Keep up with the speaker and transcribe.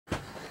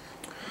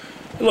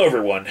Hello,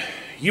 everyone.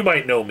 You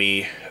might know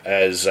me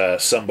as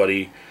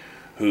somebody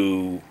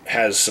who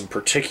has some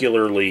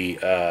particularly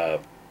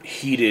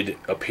heated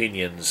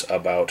opinions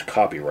about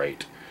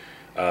copyright,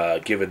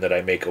 given that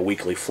I make a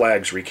weekly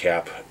flags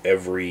recap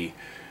every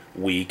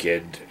week,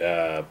 and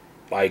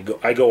I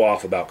go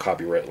off about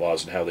copyright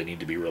laws and how they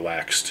need to be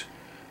relaxed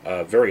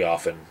very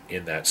often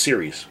in that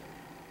series.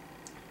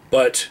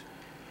 But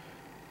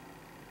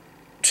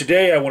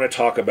today I want to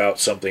talk about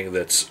something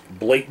that's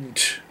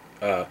blatant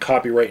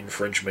copyright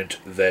infringement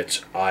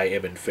that I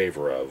am in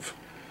favor of.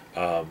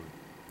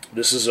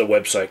 This is a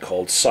website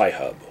called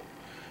Sci-Hub.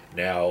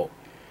 Now,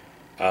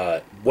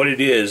 what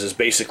it is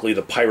basically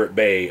the Pirate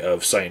Bay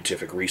of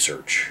scientific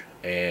research.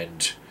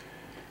 And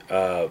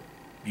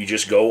you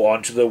just go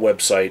onto the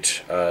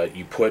website,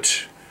 you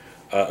put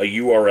a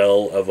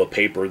URL of a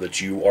paper that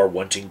you are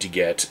wanting to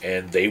get,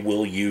 and they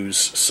will use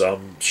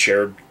some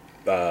shared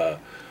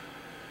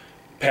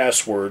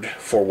password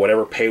for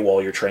whatever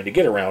paywall you're trying to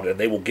get around, and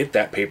they will get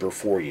that paper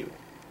for you.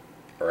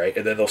 All right,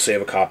 and then they'll save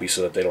a copy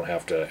so that they don't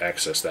have to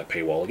access that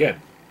paywall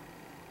again.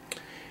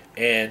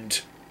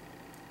 And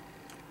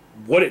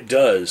what it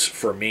does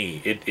for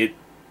me,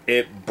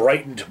 it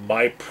brightened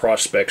my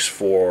prospects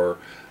for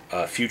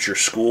future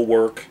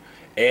schoolwork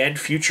and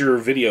future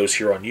videos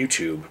here on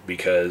YouTube,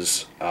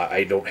 because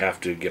I don't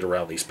have to get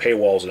around these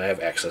paywalls and I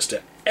have access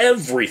to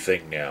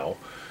everything now.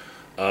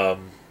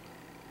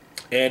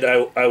 And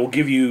I will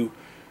give you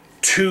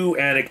two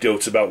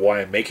anecdotes about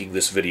why I'm making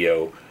this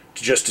video,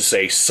 just to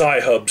say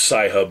Sci-Hub,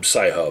 Sci-Hub,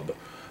 Sci-Hub.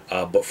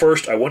 But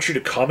first, I want you to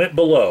comment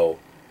below,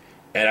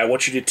 and I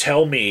want you to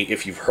tell me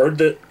if you've heard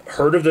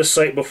of this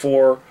site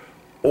before,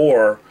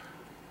 or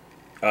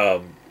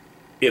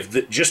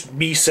if just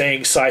me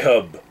saying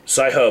Sci-Hub,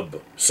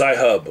 Sci-Hub,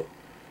 Sci-Hub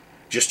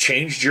just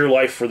changed your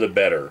life for the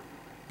better,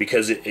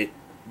 because the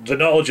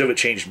knowledge of it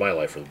changed my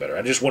life for the better.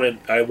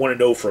 I want to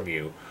know from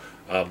you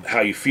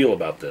how you feel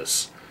about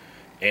this,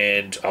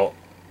 and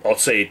I'll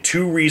say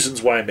two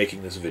reasons why I'm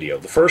making this video.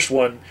 The first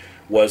one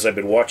was I've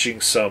been watching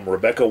some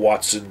Rebecca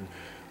Watson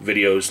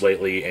videos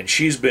lately, and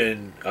she's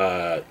been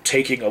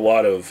taking a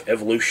lot of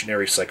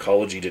evolutionary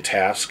psychology to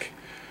task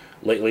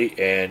lately,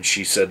 and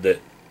she said that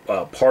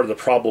part of the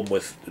problem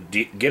with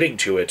getting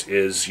to it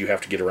is you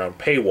have to get around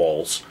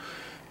paywalls,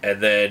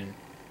 and then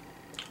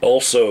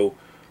also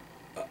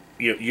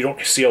you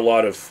don't see a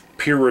lot of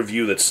peer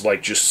review that's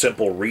like just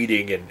simple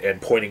reading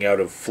and pointing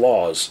out of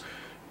flaws,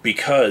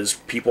 because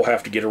people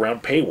have to get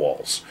around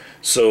paywalls.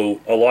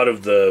 So a lot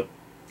of the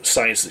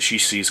science that she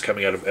sees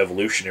coming out of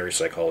evolutionary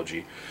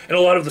psychology, and a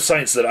lot of the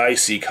science that I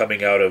see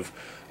coming out of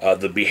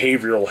the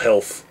behavioral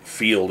health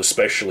field,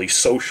 especially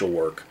social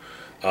work,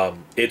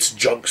 it's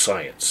junk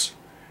science.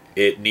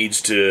 It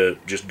needs to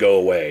just go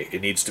away.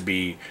 It needs to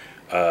be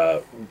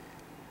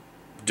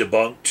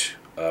debunked,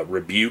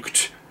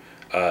 rebuked,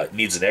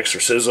 needs an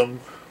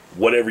exorcism,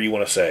 whatever you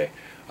want to say.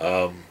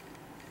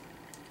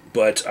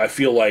 But I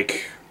feel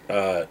like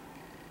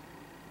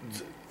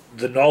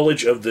the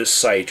knowledge of this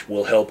site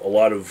will help a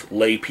lot of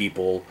lay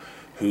people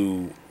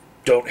who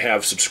don't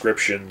have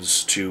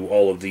subscriptions to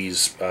all of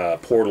these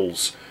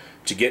portals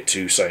to get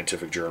to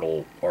scientific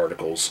journal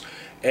articles,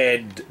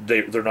 and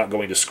they're not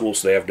going to school,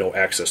 so they have no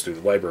access through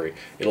the library.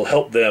 It'll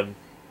help them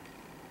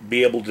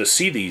be able to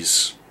see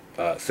these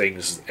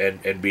things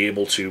and be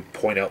able to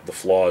point out the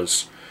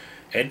flaws,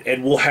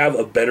 and we'll have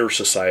a better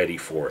society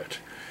for it.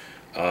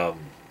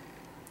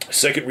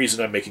 Second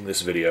reason I'm making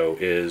this video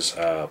is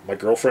my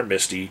girlfriend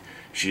Misty.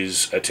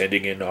 She's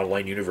attending an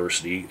online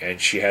university, and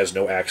she has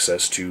no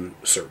access to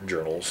certain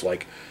journals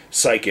like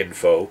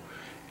PsycInfo,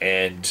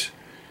 and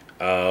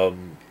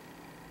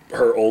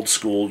her old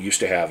school used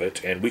to have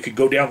it, and we could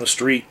go down the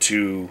street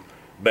to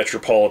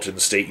Metropolitan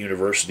State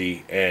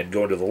University and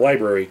go into the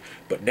library,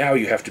 but now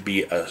you have to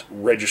be a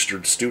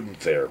registered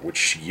student there, which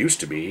she used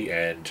to be,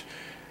 and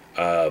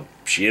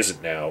she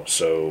isn't now,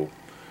 so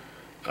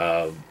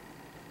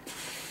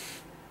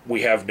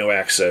we have no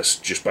access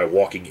just by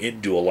walking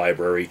into a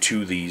library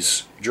to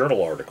these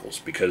journal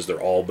articles, because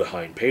they're all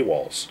behind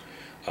paywalls.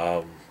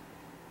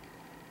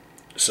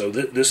 So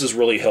this has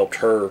really helped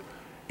her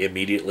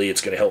immediately. It's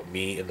going to help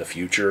me in the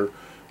future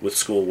with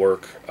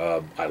schoolwork.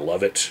 I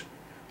love it.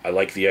 I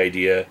like the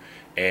idea,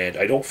 and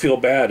I don't feel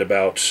bad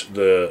about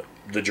the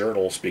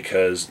journals,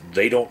 because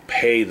they don't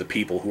pay the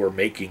people who are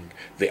making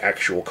the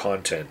actual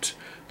content,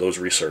 those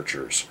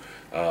researchers.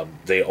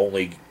 They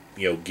only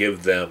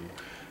give them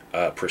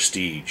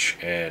prestige,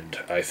 and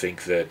I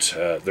think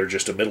that they're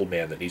just a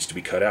middleman that needs to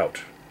be cut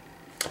out.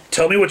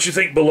 Tell me what you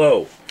think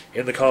below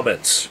in the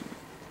comments.